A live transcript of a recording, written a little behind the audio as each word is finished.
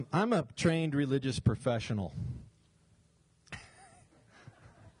I'm a trained religious professional.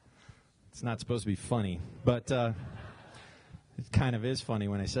 It's not supposed to be funny, but it kind of is funny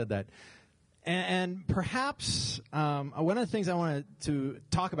when I said that. And perhaps one of the things I wanted to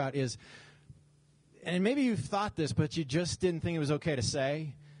talk about is, and maybe you've thought this, but you just didn't think it was okay to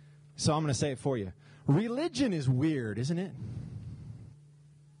say, so I'm going to say it for you. Religion is weird, isn't it?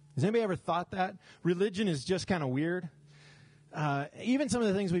 Has anybody ever thought that? Religion is just kind of weird. Even some of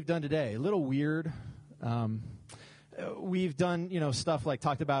the things we've done today, a little weird. We've done, stuff like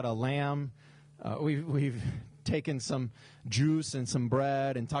talked about a lamb. We've taken some juice and some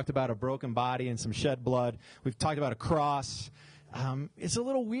bread and talked about a broken body and some shed blood. We've talked about a cross. It's a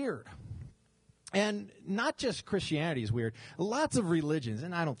little weird. And not just Christianity is weird. Lots of religions,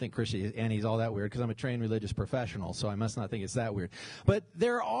 and I don't think Christianity is all that weird because I'm a trained religious professional, so I must not think it's that weird. But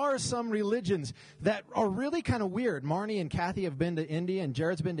there are some religions that are really kind of weird. Marnie and Kathy have been to India, and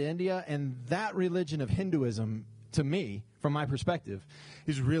Jared's been to India, and that religion of Hinduism, to me, from my perspective,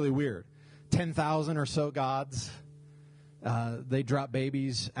 is really weird. 10,000 or so gods. They drop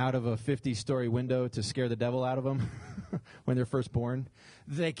babies out of a 50-story window to scare the devil out of them when they're first born.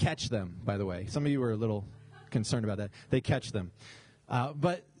 They catch them, by the way. Some of you were a little concerned about that. They catch them.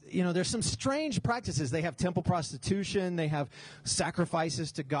 But there's some strange practices. They have temple prostitution. They have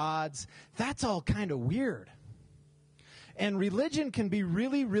sacrifices to gods. That's all kind of weird. And religion can be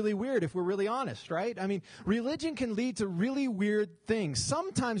really, really weird if we're really honest, right? I mean, religion can lead to really weird things.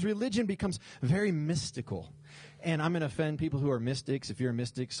 Sometimes religion becomes very mystical. And I'm going to offend people who are mystics. If you're a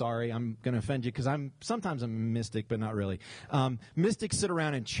mystic, sorry, I'm going to offend you because sometimes I'm a mystic, but not really. Mystics sit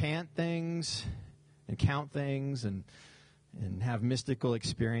around and chant things and count things and have mystical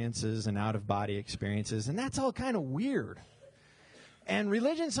experiences and out-of-body experiences. And that's all kind of weird. And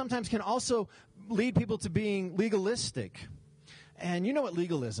religion sometimes can also lead people to being legalistic. And you know what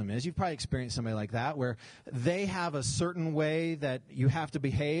legalism is. You've probably experienced somebody like that, where they have a certain way that you have to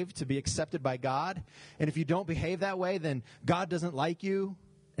behave to be accepted by God. And if you don't behave that way, then God doesn't like you,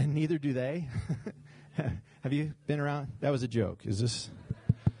 and neither do they. Have you been around? That was a joke. Is this?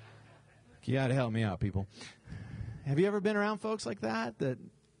 You got to help me out, people. Have you ever been around folks like that, that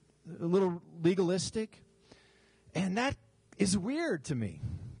a little legalistic? And that is weird to me.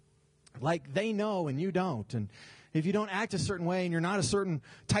 Like they know and you don't. And if you don't act a certain way and you're not a certain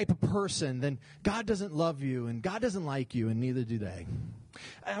type of person, then God doesn't love you and God doesn't like you, and neither do they.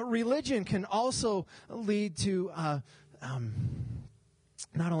 Religion can also lead to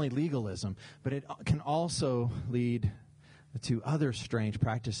not only legalism, but it can also lead to other strange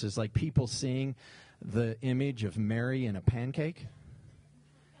practices, like people seeing the image of Mary in a pancake.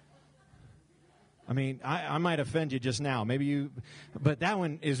 I mean, I might offend you just now. But that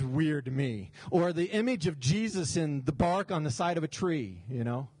one is weird to me. Or the image of Jesus in the bark on the side of a tree,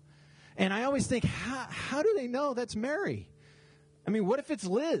 And I always think, how do they know that's Mary? I mean, what if it's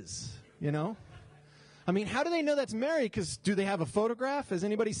Liz, I mean, how do they know that's Mary? Because do they have a photograph? Has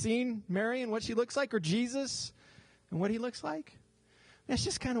anybody seen Mary and what she looks like? Or Jesus and what he looks like? That's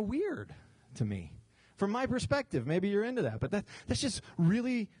just kind of weird to me. From my perspective, maybe you're into that. But that's just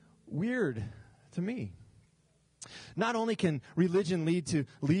really weird to me. Not only can religion lead to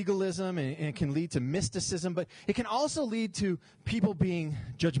legalism and it can lead to mysticism, but it can also lead to people being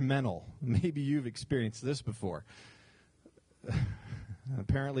judgmental. Maybe you've experienced this before.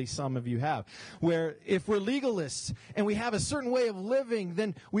 Apparently some of you have. Where if we're legalists and we have a certain way of living,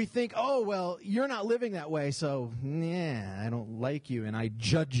 then we think, oh, well, you're not living that way, so, I don't like you and I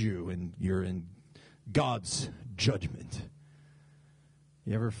judge you and you're in God's judgment.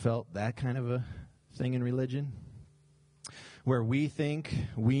 You ever felt that kind of a thing in religion? Where we think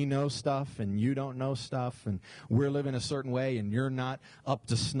we know stuff and you don't know stuff, and we're living a certain way and you're not up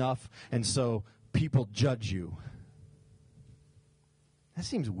to snuff, and so people judge you. That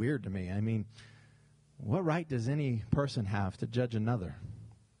seems weird to me. I mean, what right does any person have to judge another?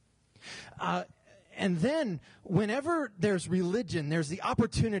 And then, whenever there's religion, there's the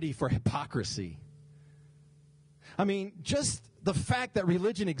opportunity for hypocrisy. I mean, just the fact that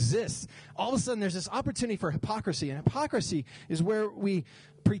religion exists, all of a sudden there's this opportunity for hypocrisy. And hypocrisy is where we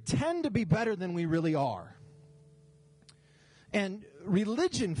pretend to be better than we really are. And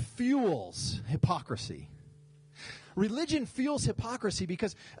religion fuels hypocrisy. Religion fuels hypocrisy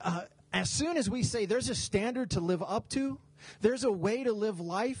because as soon as we say there's a standard to live up to, there's a way to live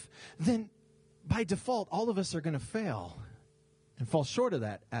life, then by default all of us are going to fail and fall short of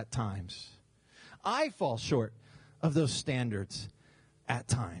that at times. I fall short of those standards at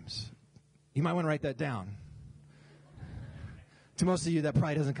times. You might want to write that down. To most of you, that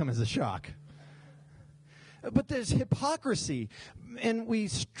probably doesn't come as a shock. But there's hypocrisy, and we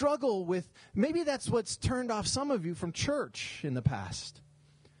struggle with, maybe that's what's turned off some of you from church in the past.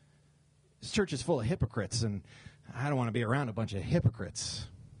 This church is full of hypocrites, and I don't want to be around a bunch of hypocrites.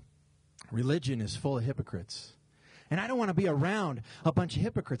 Religion is full of hypocrites. And I don't want to be around a bunch of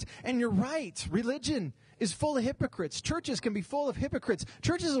hypocrites. And you're right, religion is full of hypocrites. Churches can be full of hypocrites.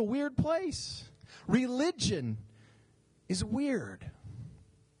 Church is a weird place. Religion is weird.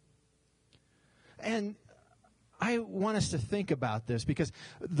 And I want us to think about this because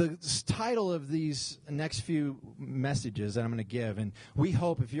the title of these next few messages that I'm going to give, and we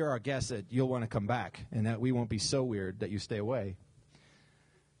hope if you're our guest that you'll want to come back and that we won't be so weird that you stay away.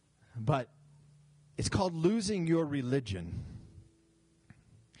 But it's called Losing Your Religion.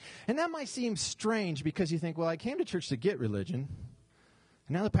 And that might seem strange because you think, well, I came to church to get religion,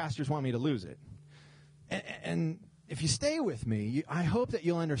 and now the pastors want me to lose it. And if you stay with me, I hope that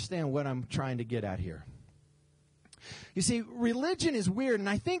you'll understand what I'm trying to get at here. You see, religion is weird, and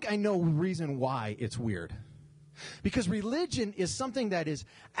I think I know the reason why it's weird. Because religion is something that is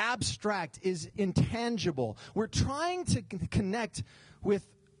abstract, is intangible. We're trying to connect with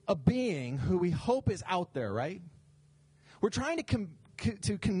a being who we hope is out there, right? We're trying to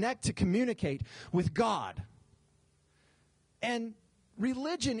connect, to communicate with God. And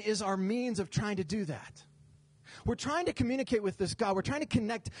religion is our means of trying to do that. We're trying to communicate with this God. We're trying to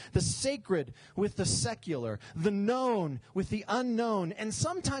connect the sacred with the secular, the known with the unknown. And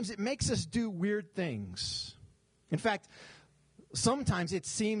sometimes it makes us do weird things. In fact, sometimes it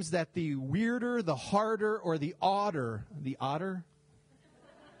seems that the weirder, the harder, or the otter,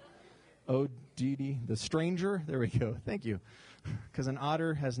 O-D-D, the stranger, there we go, thank you. Because an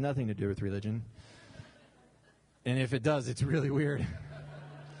otter has nothing to do with religion. And if it does, it's really weird.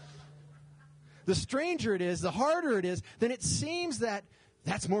 The stranger it is, the harder it is, then it seems that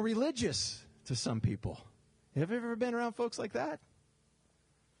that's more religious to some people. Have you ever been around folks like that?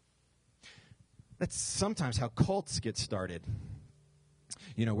 That's sometimes how cults get started.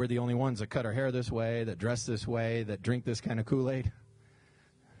 You know, we're the only ones that cut our hair this way, that dress this way, that drink this kind of Kool-Aid.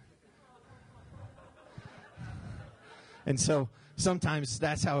 And so sometimes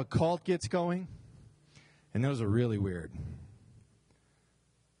that's how a cult gets going. And those are really weird.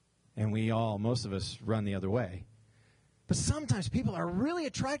 And most of us run the other way. But sometimes people are really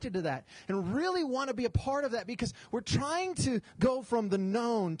attracted to that and really want to be a part of that because we're trying to go from the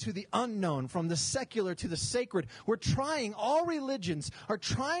known to the unknown, from the secular to the sacred. All religions are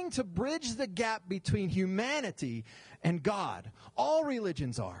trying to bridge the gap between humanity and God. All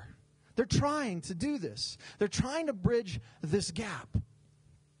religions are. They're trying to do this. They're trying to bridge this gap.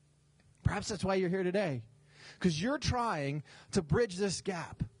 Perhaps that's why you're here today, because you're trying to bridge this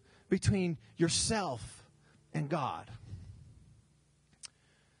gap between yourself and God.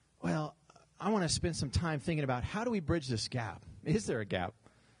 Well, I want to spend some time thinking about how do we bridge this gap? Is there a gap?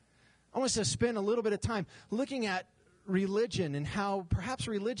 I want us to spend a little bit of time looking at religion and how perhaps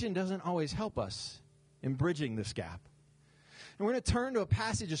religion doesn't always help us in bridging this gap. And we're going to turn to a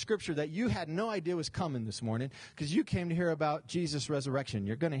passage of Scripture that you had no idea was coming this morning because you came to hear about Jesus' resurrection.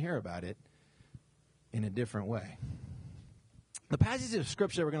 You're going to hear about it in a different way. The passage of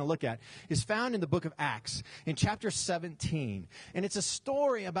Scripture that we're going to look at is found in the book of Acts in chapter 17. And it's a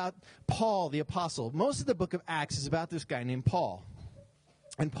story about Paul, the apostle. Most of the book of Acts is about this guy named Paul.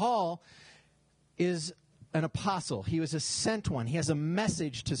 And Paul is an apostle. He was a sent one. He has a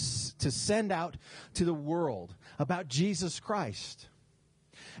message to send out to the world about Jesus Christ.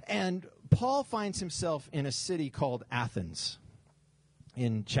 And Paul finds himself in a city called Athens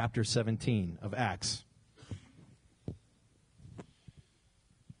in chapter 17 of Acts.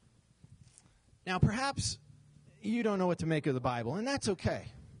 Now, perhaps you don't know what to make of the Bible, and that's okay.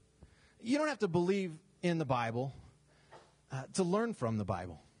 You don't have to believe in the Bible to learn from the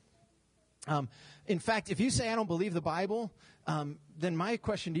Bible. In fact, if you say, I don't believe the Bible, then my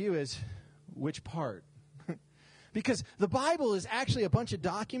question to you is, which part? Because the Bible is actually a bunch of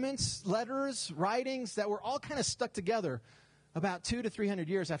documents, letters, writings that were all kind of stuck together about 200 to 300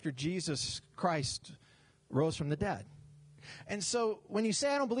 years after Jesus Christ rose from the dead. And so when you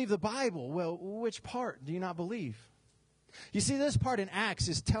say, I don't believe the Bible, well, which part do you not believe? You see, this part in Acts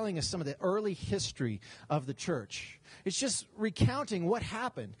is telling us some of the early history of the church. It's just recounting what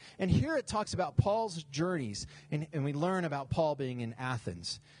happened. And here it talks about Paul's journeys, and we learn about Paul being in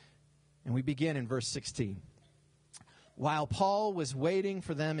Athens. And we begin in verse 16. While Paul was waiting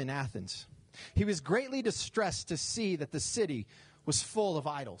for them in Athens, he was greatly distressed to see that the city was full of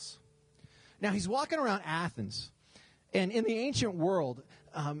idols. Now, he's walking around Athens. And in the ancient world,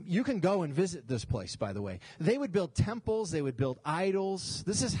 you can go and visit this place, by the way. They would build temples. They would build idols.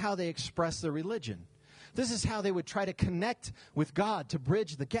 This is how they express their religion. This is how they would try to connect with God to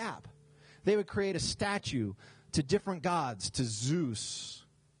bridge the gap. They would create a statue to different gods, to Zeus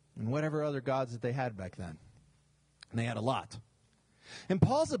and whatever other gods that they had back then. And they had a lot. And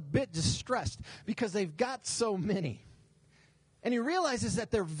Paul's a bit distressed because they've got so many. And he realizes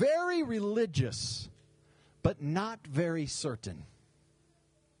that they're very religious, but not very certain.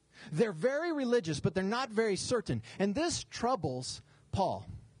 They're very religious, but they're not very certain. And this troubles Paul.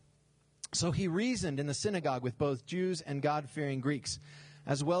 So he reasoned in the synagogue with both Jews and God-fearing Greeks,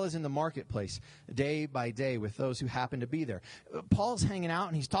 as well as in the marketplace, day by day with those who happened to be there. Paul's hanging out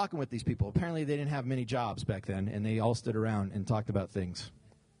and he's talking with these people. Apparently they didn't have many jobs back then, and they all stood around and talked about things.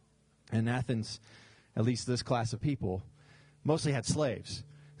 In Athens, at least this class of people, mostly had slaves.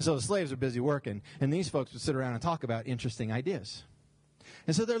 So the slaves were busy working, and these folks would sit around and talk about interesting ideas.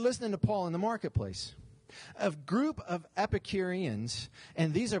 And so they're listening to Paul in the marketplace. A group of Epicureans,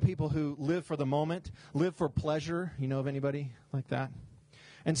 and these are people who live for the moment, live for pleasure. You know of anybody like that?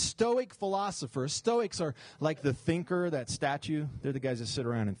 And Stoic philosophers. Stoics are like the thinker, that statue. They're the guys that sit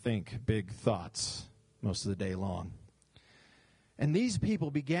around and think big thoughts most of the day long. And these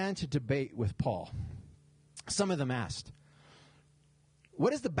people began to debate with Paul. Some of them asked,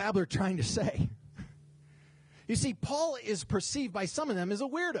 what is the babbler trying to say? You see, Paul is perceived by some of them as a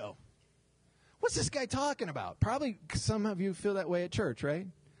weirdo. What's this guy talking about? Probably some of you feel that way at church, right?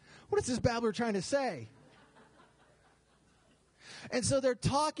 What is this babbler trying to say? And so they're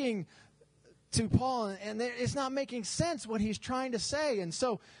talking to Paul, and it's not making sense what he's trying to say. And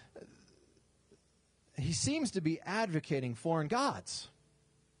so he seems to be advocating foreign gods.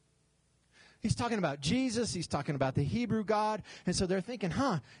 He's talking about Jesus. He's talking about the Hebrew God. And so they're thinking,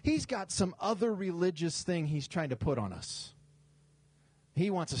 he's got some other religious thing he's trying to put on us.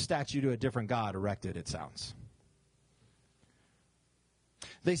 He wants a statue to a different god erected, it sounds.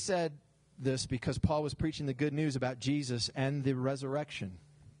 They said this because Paul was preaching the good news about Jesus and the resurrection.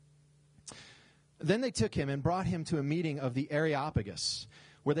 Then they took him and brought him to a meeting of the Areopagus,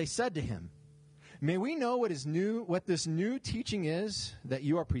 where they said to him, may we know what this new teaching is that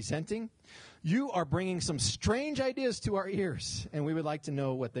you are presenting? You are bringing some strange ideas to our ears, and we would like to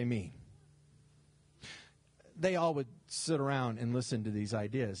know what they mean. They all would sit around and listen to these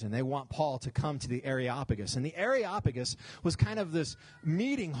ideas, and they want Paul to come to the Areopagus. And the Areopagus was kind of this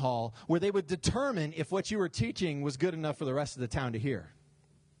meeting hall where they would determine if what you were teaching was good enough for the rest of the town to hear.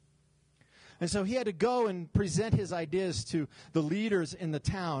 And so he had to go and present his ideas to the leaders in the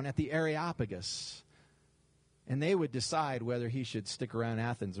town at the Areopagus. And they would decide whether he should stick around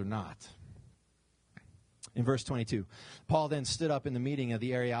Athens or not. In verse 22, Paul then stood up in the meeting of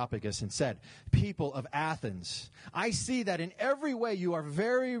the Areopagus and said, people of Athens, I see that in every way you are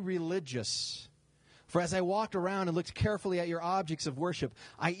very religious. For as I walked around and looked carefully at your objects of worship,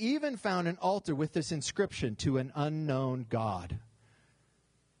 I even found an altar with this inscription, to an unknown God.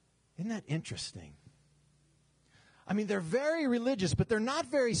 Isn't that interesting? I mean, they're very religious, but they're not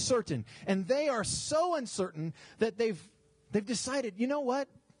very certain. And they are so uncertain that they've decided, you know what?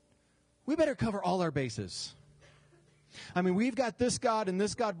 We better cover all our bases. I mean, we've got this God, and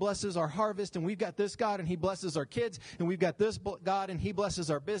this God blesses our harvest, and we've got this God, and he blesses our kids, and we've got this God, and he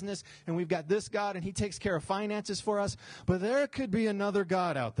blesses our business, and we've got this God, and he takes care of finances for us. But there could be another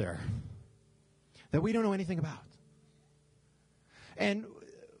God out there that we don't know anything about. And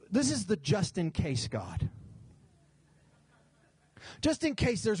this is the just-in-case God. Just in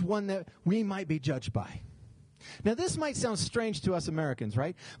case there's one that we might be judged by. Now, this might sound strange to us Americans,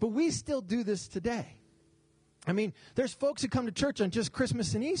 right? But we still do this today. I mean, there's folks who come to church on just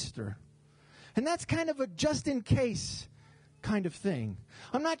Christmas and Easter. And that's kind of a just-in-case kind of thing.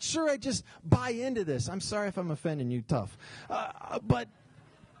 I'm not sure I just buy into this. I'm sorry if I'm offending you tough. But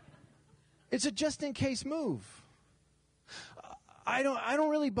it's a just-in-case move. I don't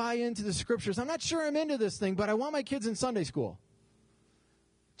really buy into the scriptures. I'm not sure I'm into this thing, but I want my kids in Sunday school.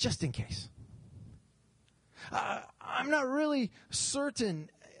 Just in case. I'm not really certain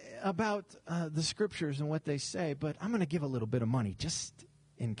about the scriptures and what they say, but I'm going to give a little bit of money just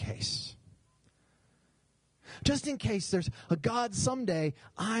in case. Just in case there's a God someday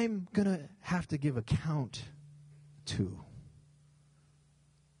I'm going to have to give account to.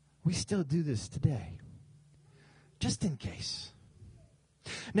 We still do this today. Just in case.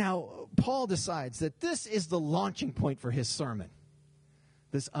 Now, Paul decides that this is the launching point for his sermon.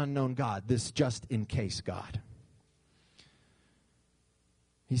 This unknown God, this just-in-case God.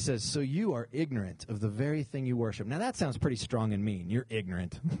 He says, so you are ignorant of the very thing you worship. Now that sounds pretty strong and mean. You're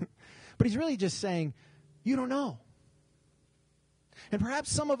ignorant. But he's really just saying, you don't know. And perhaps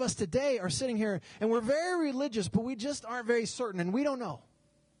some of us today are sitting here and we're very religious, but we just aren't very certain and we don't know.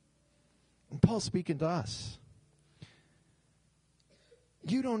 And Paul's speaking to us.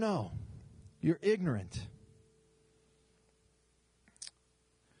 You don't know. You're ignorant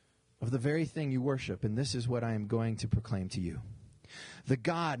of the very thing you worship, and this is what I am going to proclaim to you. The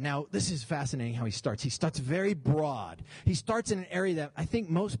God, now this is fascinating how he starts. He starts very broad. He starts in an area that I think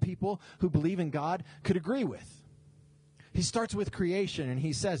most people who believe in God could agree with. He starts with creation, and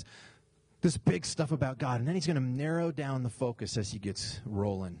he says this big stuff about God, and then he's going to narrow down the focus as he gets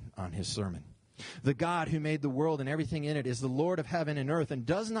rolling on his sermon. The God who made the world and everything in it is the Lord of heaven and earth and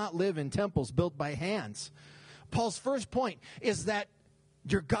does not live in temples built by hands. Paul's first point is that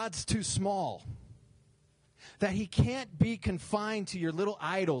your God's too small. That he can't be confined to your little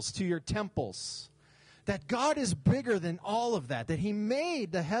idols, to your temples. That God is bigger than all of that. That he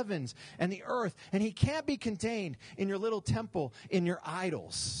made the heavens and the earth. And he can't be contained in your little temple, in your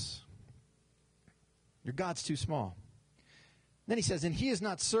idols. Your God's too small. Then he says, and he is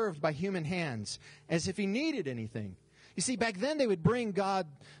not served by human hands as if he needed anything. You see, back then they would bring God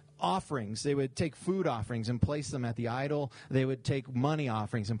offerings. They would take food offerings and place them at the idol. They would take money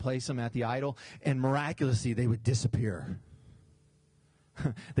offerings and place them at the idol. And miraculously, they would disappear.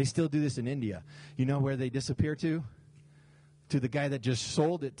 They still do this in India. You know where they disappear to? To the guy that just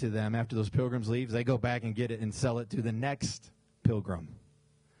sold it to them after those pilgrims leave. They go back and get it and sell it to the next pilgrim.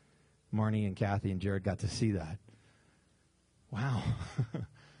 Marnie and Kathy and Jared got to see that. Wow.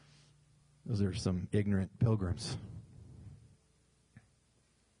 Those are some ignorant pilgrims.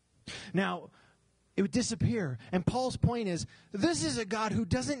 Now, it would disappear. And Paul's point is, this is a God who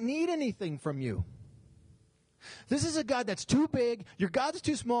doesn't need anything from you. This is a God that's too big, your God's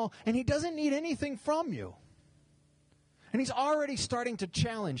too small, and he doesn't need anything from you. And he's already starting to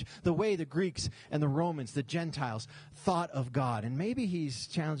challenge the way the Greeks and the Romans, the Gentiles, thought of God. And maybe he's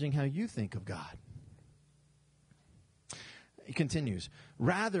challenging how you think of God. He continues,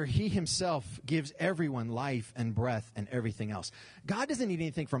 rather he himself gives everyone life and breath and everything else. God doesn't need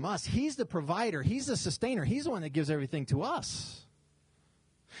anything from us. He's the provider. He's the sustainer. He's the one that gives everything to us.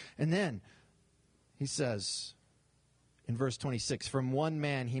 And then he says in verse 26, from one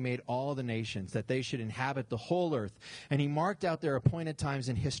man he made all the nations that they should inhabit the whole earth. And he marked out their appointed times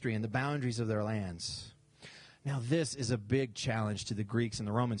in history and the boundaries of their lands. Now, this is a big challenge to the Greeks and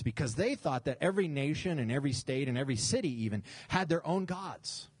the Romans because they thought that every nation and every state and every city even had their own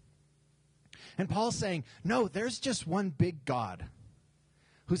gods. And Paul's saying, no, there's just one big God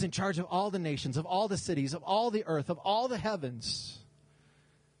who's in charge of all the nations, of all the cities, of all the earth, of all the heavens.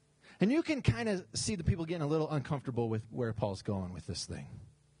 And you can kind of see the people getting a little uncomfortable with where Paul's going with this thing.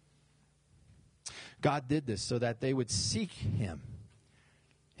 God did this so that they would seek him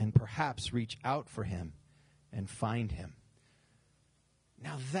and perhaps reach out for him and find him.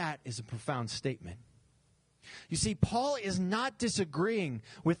 Now that is a profound statement. You see, Paul is not disagreeing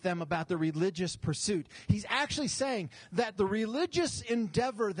with them about the religious pursuit. He's actually saying that the religious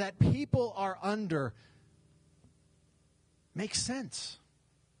endeavor that people are under makes sense.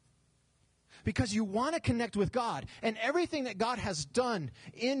 Because you want to connect with God. And everything that God has done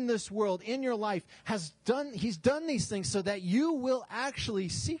in this world, in your life, he's done these things so that you will actually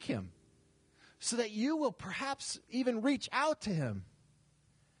seek him. So that you will perhaps even reach out to him.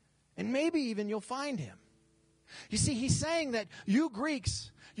 And maybe even you'll find him. You see, he's saying that you Greeks,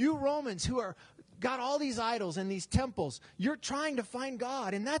 you Romans who are got all these idols and these temples, you're trying to find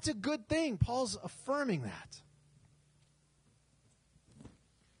God. And that's a good thing. Paul's affirming that.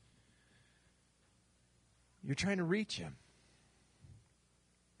 You're trying to reach him.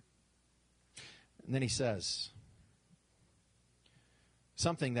 And then he says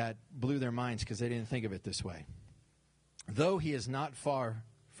something that blew their minds because they didn't think of it this way. Though he is not far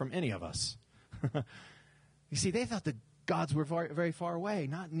from any of us. You see, they thought the gods were very, very far away,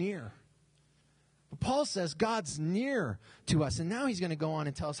 not near. But Paul says God's near to us. And now he's going to go on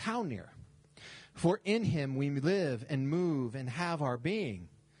and tell us how near. For in him we live and move and have our being.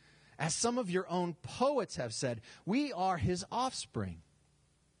 As some of your own poets have said, we are his offspring.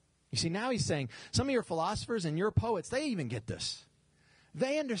 You see, now he's saying, some of your philosophers and your poets, they even get this.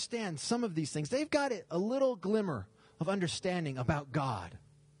 They understand some of these things. They've got a little glimmer of understanding about God.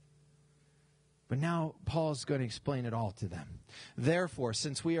 But now Paul's going to explain it all to them. Therefore,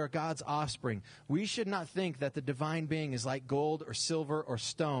 since we are God's offspring, we should not think that the divine being is like gold or silver or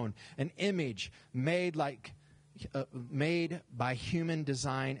stone, an image made by human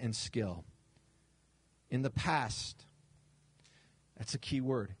design and skill. In the past, that's a key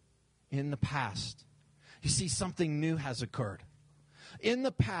word. In the past, you see, something new has occurred. In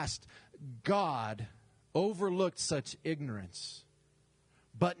the past, God overlooked such ignorance.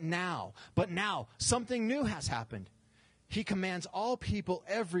 But now, something new has happened. He commands all people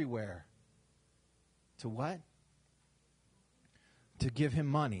everywhere to what? To give him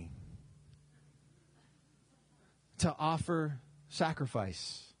money. To offer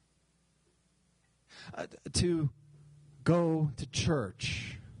sacrifice. To go to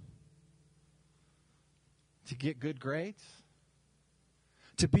church. To get good grades.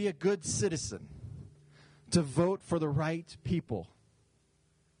 To be a good citizen. To vote for the right people.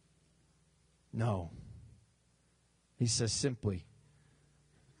 No. He says simply,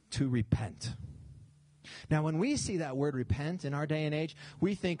 to repent. Now, when we see that word repent in our day and age,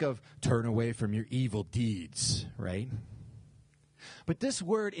 we think of turn away from your evil deeds, right? But this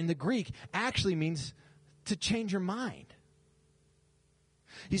word in the Greek actually means to change your mind.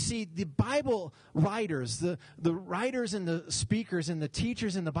 You see, the Bible writers, the writers and the speakers and the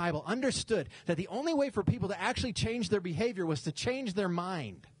teachers in the Bible understood that the only way for people to actually change their behavior was to change their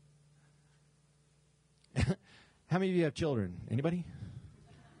mind. How many of you have children? Anybody?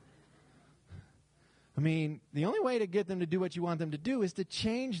 I mean, the only way to get them to do what you want them to do is to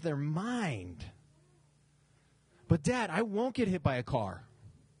change their mind. But Dad, I won't get hit by a car.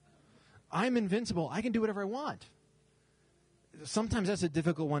 I'm invincible. I can do whatever I want. Sometimes that's a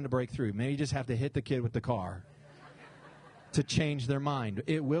difficult one to break through. Maybe you just have to hit the kid with the car to change their mind.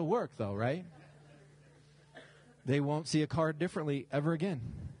 It will work, though, right? They won't see a car differently ever again.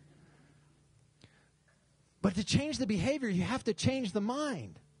 But to change the behavior, you have to change the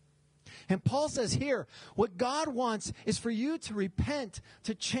mind. And Paul says here, what God wants is for you to repent,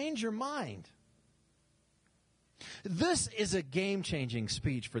 to change your mind. This is a game-changing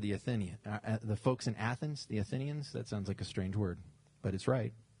speech for the the folks in Athens, the Athenians. That sounds like a strange word, but it's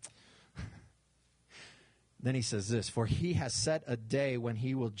right. Then he says this, for he has set a day when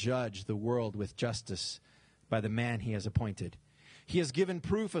he will judge the world with justice by the man he has appointed. He has given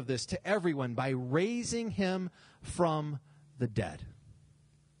proof of this to everyone by raising him from the dead.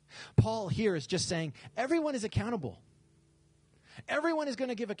 Paul here is just saying everyone is accountable. Everyone is going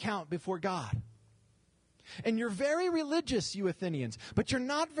to give account before God. And you're very religious, you Athenians, but you're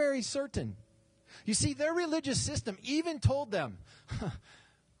not very certain. You see, their religious system even told them,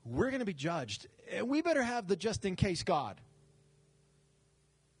 we're going to be judged. We better have the just in case God.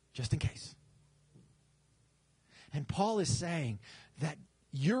 Just in case. And Paul is saying that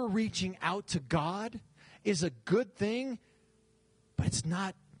you're reaching out to God is a good thing, but it's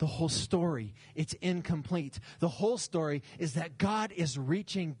not the whole story. It's incomplete. The whole story is that God is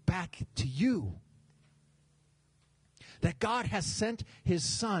reaching back to you. That God has sent his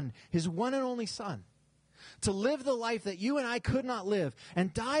Son, his one and only Son, to live the life that you and I could not live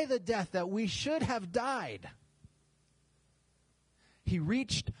and die the death that we should have died. He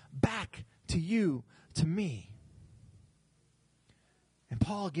reached back to you, to me. And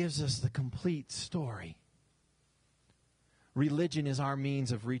Paul gives us the complete story. Religion is our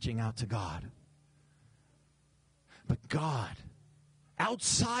means of reaching out to God. But God,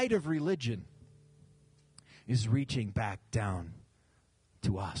 outside of religion, is reaching back down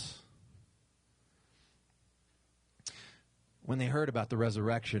to us. When they heard about the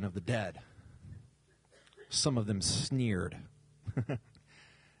resurrection of the dead, some of them sneered.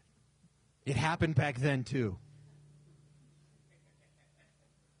 It happened back then too.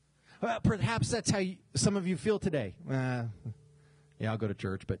 Well, perhaps that's how some of you feel today. Yeah, I'll go to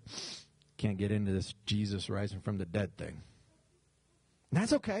church, but can't get into this Jesus rising from the dead thing. And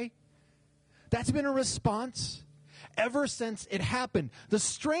that's okay. That's been a response ever since it happened. The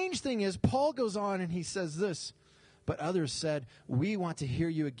strange thing is, Paul goes on and he says this, but others said, we want to hear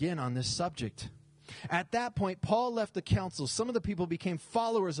you again on this subject. At that point, Paul left the council. Some of the people became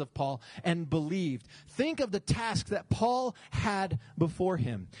followers of Paul and believed. Think of the task that Paul had before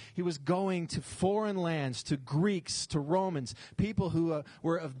him. He was going to foreign lands, to Greeks, to Romans, people who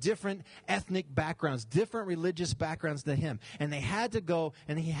were of different ethnic backgrounds, different religious backgrounds than him. And they had to go,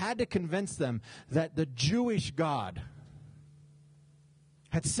 and he had to convince them that the Jewish God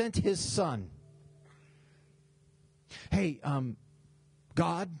had sent his Son. Hey,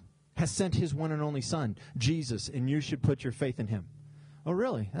 God has sent his one and only Son, Jesus, and you should put your faith in him. Oh,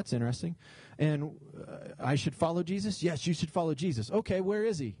 really? That's interesting. And I should follow Jesus? Yes, you should follow Jesus. Okay, where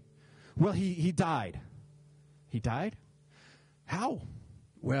is he? Well, he died. He died? How?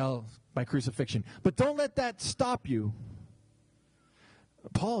 Well, by crucifixion. But don't let that stop you.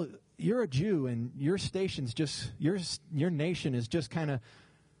 Paul, you're a Jew, and your station's just, your nation is just kind of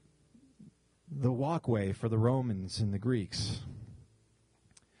the walkway for the Romans and the Greeks.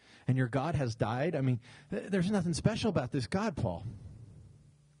 And your God has died? I mean, there's nothing special about this God, Paul.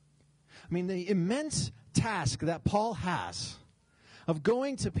 I mean, the immense task that Paul has of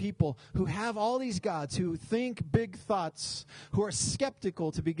going to people who have all these gods, who think big thoughts, who are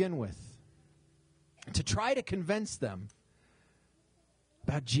skeptical to begin with. to try to convince them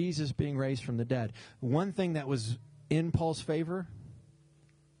about Jesus being raised from the dead. One thing that was in Paul's favor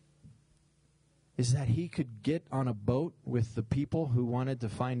is that he could get on a boat with the people who wanted to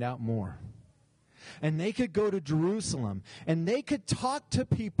find out more. And they could go to Jerusalem, and they could talk to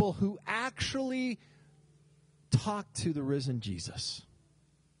people who actually talked to the risen Jesus.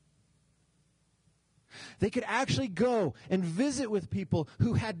 They could actually go and visit with people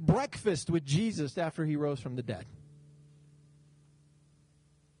who had breakfast with Jesus after he rose from the dead.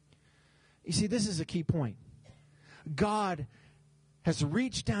 You see, this is a key point. God has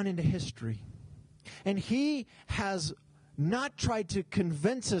reached down into history, and he has not tried to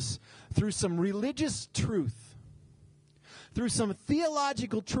convince us through some religious truth, through some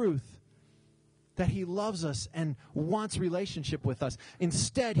theological truth, that he loves us and wants relationship with us.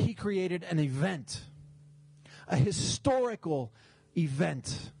 Instead, he created an event, a historical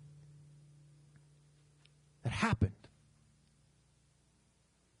event that happened.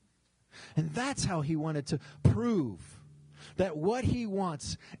 And that's how he wanted to prove that what he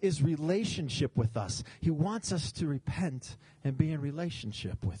wants is relationship with us. He wants us to repent and be in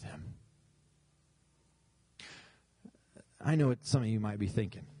relationship with him. I know what some of you might be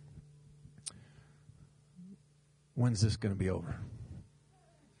thinking. When's this going to be over?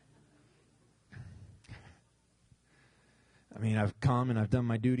 I mean, I've come and I've done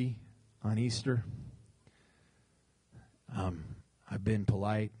my duty on Easter. I've been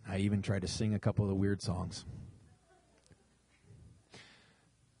polite. I even tried to sing a couple of the weird songs.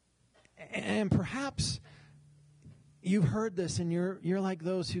 And perhaps you've heard this and you're like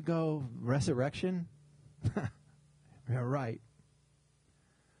those who go, resurrection? You're right.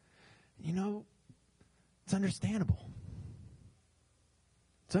 You know, it's understandable.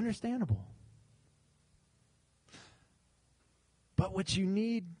 It's understandable. But what you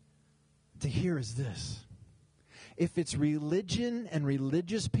need to hear is this. If it's religion and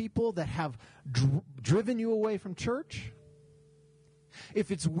religious people that have driven you away from church,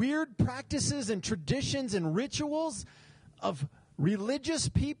 if it's weird practices and traditions and rituals of religious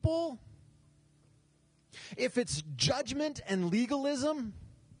people, if it's judgment and legalism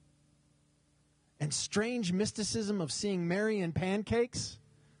and strange mysticism of seeing Mary in pancakes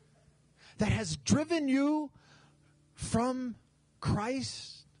that has driven you from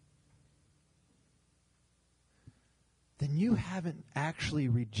Christ, then you haven't actually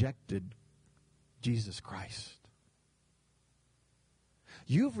rejected Jesus Christ.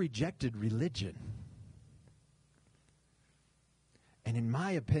 You've rejected religion. And in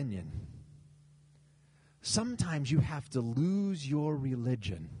my opinion, sometimes you have to lose your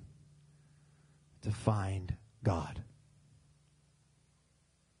religion to find God.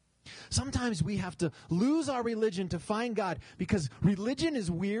 Sometimes we have to lose our religion to find God because religion is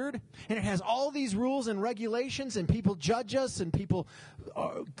weird and it has all these rules and regulations and people judge us and people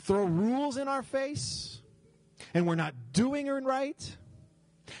throw rules in our face and we're not doing it right.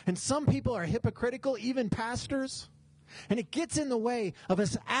 And some people are hypocritical, even pastors. And it gets in the way of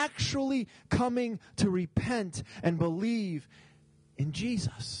us actually coming to repent and believe in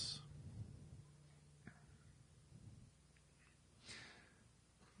Jesus.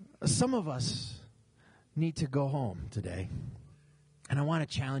 Some of us need to go home today, and I want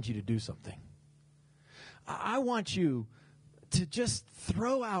to challenge you to do something. I want you to just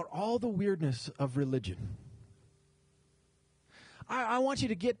throw out all the weirdness of religion. I want you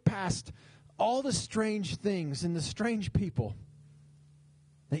to get past all the strange things and the strange people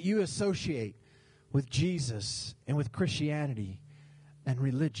that you associate with Jesus and with Christianity and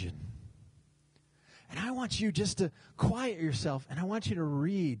religion. And I want you just to quiet yourself, and I want you to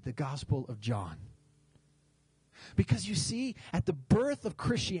read the Gospel of John. Because you see, at the birth of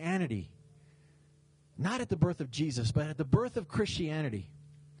Christianity, not at the birth of Jesus, but at the birth of Christianity,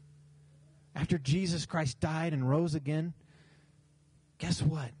 after Jesus Christ died and rose again, guess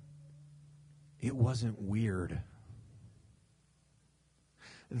what? It wasn't weird.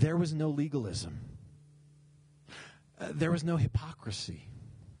 There was no legalism. There was no hypocrisy.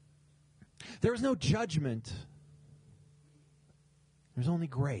 There was no judgment. There's only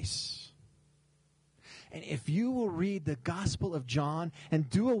grace. And if you will read the Gospel of John and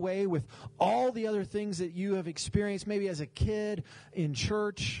do away with all the other things that you have experienced, maybe as a kid in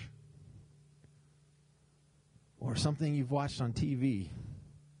church or something you've watched on TV,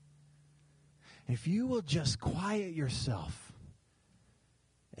 if you will just quiet yourself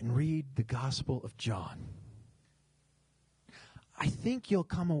and read the Gospel of John, I think you'll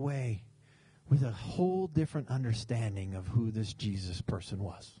come away with a whole different understanding of who this Jesus person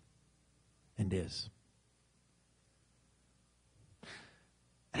was and is.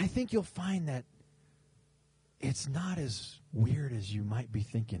 And I think you'll find that it's not as weird as you might be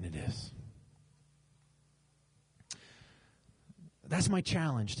thinking it is. That's my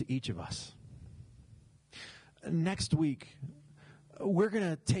challenge to each of us. Next week, we're going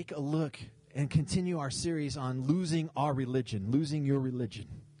to take a look and continue our series on losing our religion, losing your religion.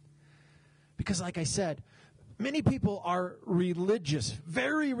 Because like I said, many people are religious,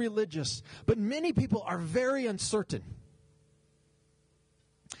 very religious, but many people are very uncertain.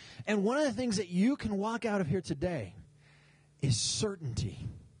 And one of the things that you can walk out of here today is certainty.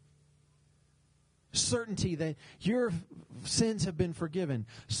 Certainty that your sins have been forgiven.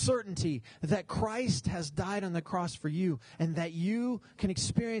 Certainty that Christ has died on the cross for you and that you can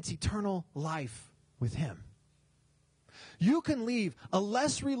experience eternal life with Him. You can leave a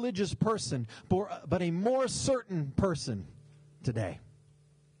less religious person, but a more certain person today.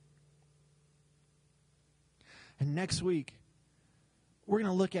 And next week, we're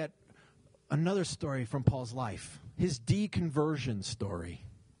going to look at another story from Paul's life, his deconversion story.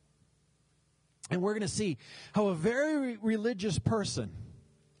 And we're going to see how a very religious person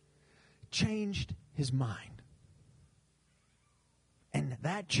changed his mind. And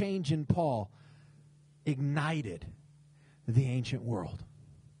that change in Paul ignited the ancient world.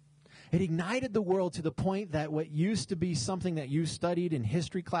 It ignited the world to the point that what used to be something that you studied in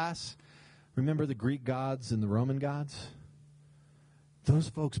history class, remember the Greek gods and the Roman gods? Those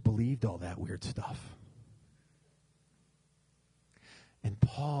folks believed all that weird stuff. And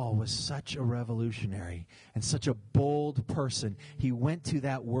Paul was such a revolutionary and such a bold person. He went to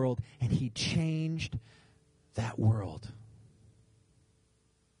that world and he changed that world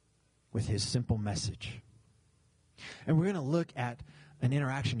with his simple message. And we're going to look at an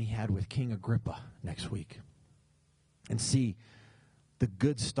interaction he had with King Agrippa next week and see the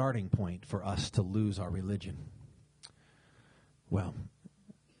good starting point for us to lose our religion. Well,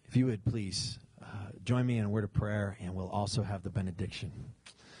 if you would please join me in a word of prayer, and we'll also have the benediction.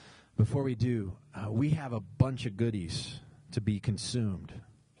 Before we do, we have a bunch of goodies to be consumed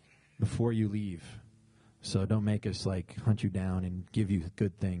before you leave. So don't make us hunt you down and give you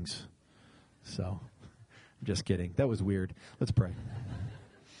good things. So, I'm just kidding. That was weird. Let's pray.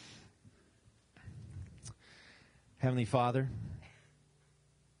 Heavenly Father,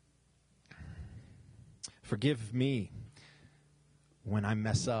 forgive me when I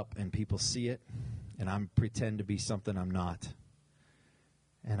mess up and people see it and I pretend to be something I'm not.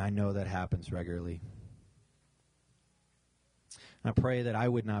 And I know that happens regularly. I pray that I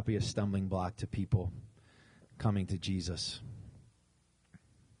would not be a stumbling block to people coming to Jesus,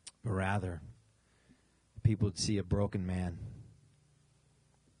 but rather people would see a broken man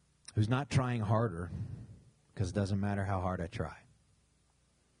who's not trying harder, because it doesn't matter how hard I try,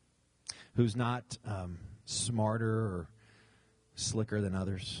 who's not smarter or slicker than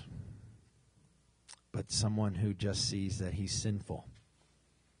others, but someone who just sees that he's sinful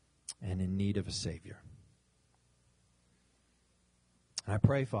and in need of a Savior. And I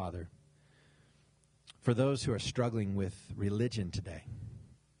pray, Father, for those who are struggling with religion today,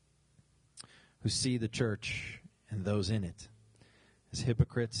 who see the church and those in it as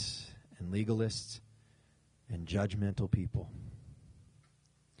hypocrites and legalists and judgmental people,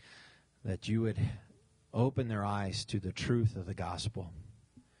 that you would open their eyes to the truth of the gospel,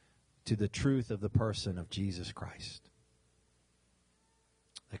 to the truth of the person of Jesus Christ.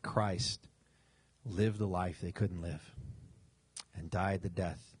 That Christ lived the life they couldn't live and died the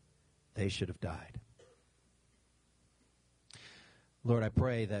death they should have died. Lord, I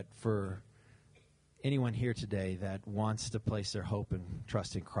pray that for anyone here today that wants to place their hope and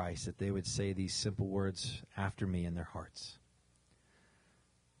trust in Christ, that they would say these simple words after me in their hearts.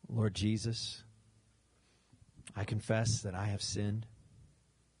 Lord Jesus, I confess that I have sinned.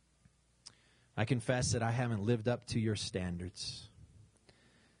 I confess that I haven't lived up to your standards.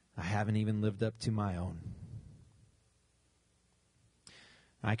 I haven't even lived up to my own.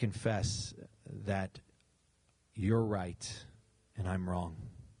 I confess that you're right and I'm wrong,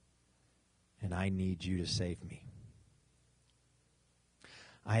 and I need you to save me.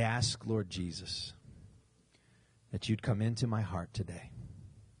 I ask, Lord Jesus, that you'd come into my heart today,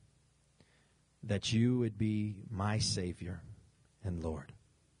 that you would be my Savior and Lord,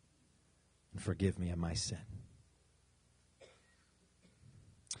 and forgive me of my sin.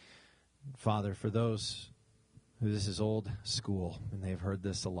 Father, for those who this is old school and they've heard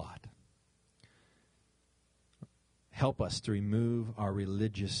this a lot, help us to remove our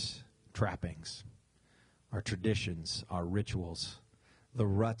religious trappings, our traditions, our rituals, the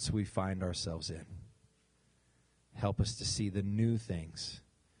ruts we find ourselves in. Help us to see the new things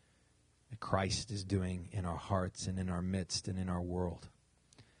that Christ is doing in our hearts and in our midst and in our world.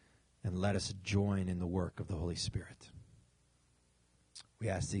 and let us join in the work of the Holy Spirit. We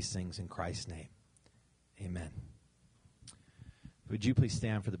ask these things in Christ's name. Amen. Would you please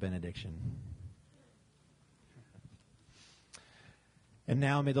stand for the benediction? And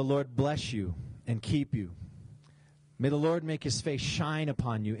now may the Lord bless you and keep you. May the Lord make his face shine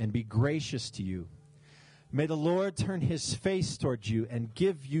upon you and be gracious to you. May the Lord turn his face towards you and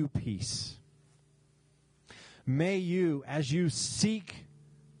give you peace. May you, as you seek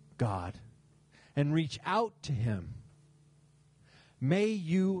God and reach out to him, may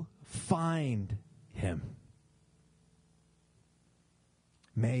you find him.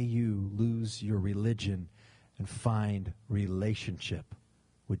 May you lose your religion and find relationship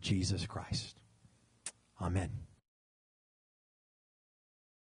with Jesus Christ. Amen.